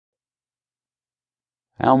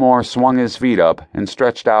Elmore swung his feet up and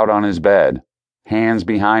stretched out on his bed. Hands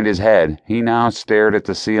behind his head, he now stared at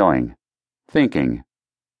the ceiling, thinking,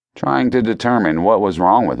 trying to determine what was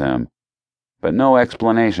wrong with him. But no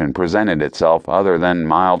explanation presented itself other than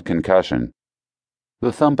mild concussion.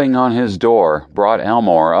 The thumping on his door brought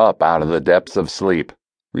Elmore up out of the depths of sleep.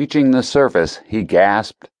 Reaching the surface, he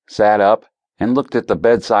gasped, sat up, and looked at the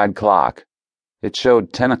bedside clock. It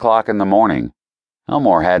showed 10 o'clock in the morning.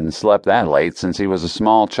 Elmore hadn't slept that late since he was a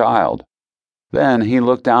small child. Then he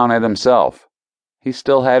looked down at himself. He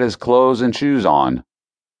still had his clothes and shoes on.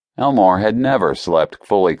 Elmore had never slept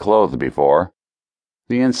fully clothed before.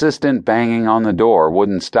 The insistent banging on the door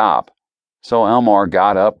wouldn't stop, so Elmore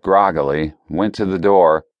got up groggily, went to the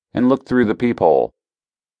door, and looked through the peephole.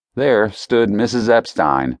 There stood Mrs.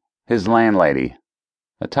 Epstein, his landlady,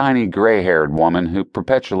 a tiny gray-haired woman who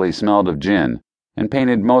perpetually smelled of gin and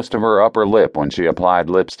painted most of her upper lip when she applied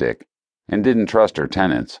lipstick, and didn't trust her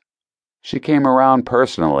tenants. She came around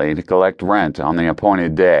personally to collect rent on the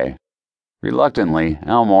appointed day. Reluctantly,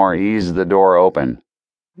 Elmore eased the door open.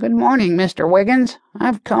 "Good morning, Mr. Wiggins.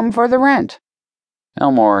 I've come for the rent."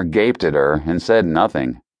 Elmore gaped at her and said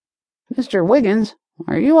nothing. "Mr. Wiggins,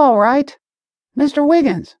 are you all right? Mr.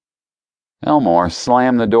 Wiggins." Elmore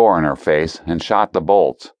slammed the door in her face and shot the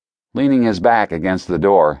bolts. Leaning his back against the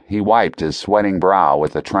door, he wiped his sweating brow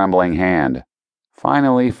with a trembling hand.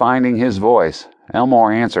 Finally finding his voice,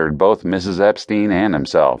 Elmore answered both Mrs. Epstein and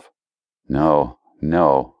himself. No,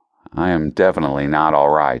 I am definitely not all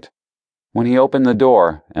right." When he opened the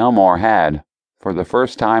door, Elmore had, for the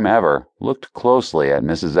first time ever, looked closely at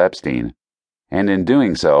Mrs. Epstein, and in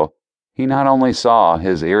doing so, he not only saw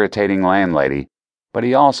his irritating landlady, but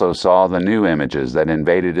he also saw the new images that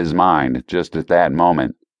invaded his mind just at that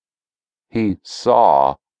moment. He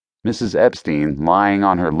saw Mrs. Epstein lying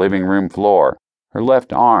on her living room floor. Her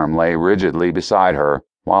left arm lay rigidly beside her,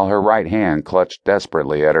 while her right hand clutched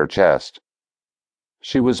desperately at her chest.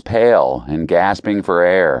 She was pale and gasping for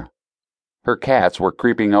air. Her cats were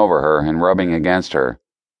creeping over her and rubbing against her,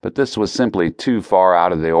 but this was simply too far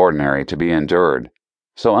out of the ordinary to be endured,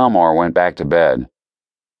 so Elmore went back to bed.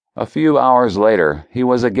 A few hours later, he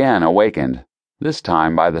was again awakened, this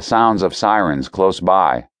time by the sounds of sirens close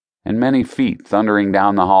by, and many feet thundering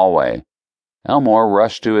down the hallway. Elmore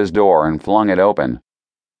rushed to his door and flung it open.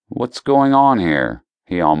 "What's going on here?"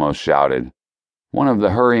 he almost shouted. One of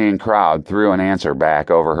the hurrying crowd threw an answer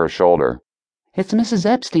back over her shoulder. "It's Mrs.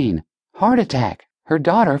 Epstein. Heart attack. Her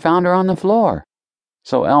daughter found her on the floor."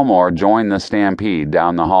 So Elmore joined the stampede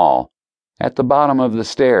down the hall. At the bottom of the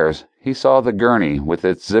stairs, he saw the gurney with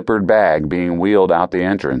its zippered bag being wheeled out the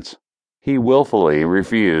entrance. He willfully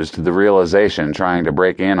refused the realization trying to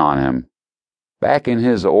break in on him. Back in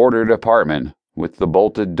his ordered apartment, with the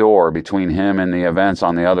bolted door between him and the events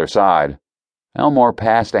on the other side, Elmore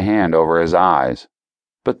passed a hand over his eyes.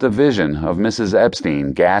 But the vision of Mrs.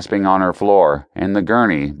 Epstein gasping on her floor and the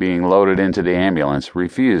gurney being loaded into the ambulance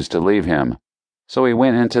refused to leave him, so he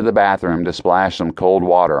went into the bathroom to splash some cold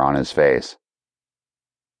water on his face.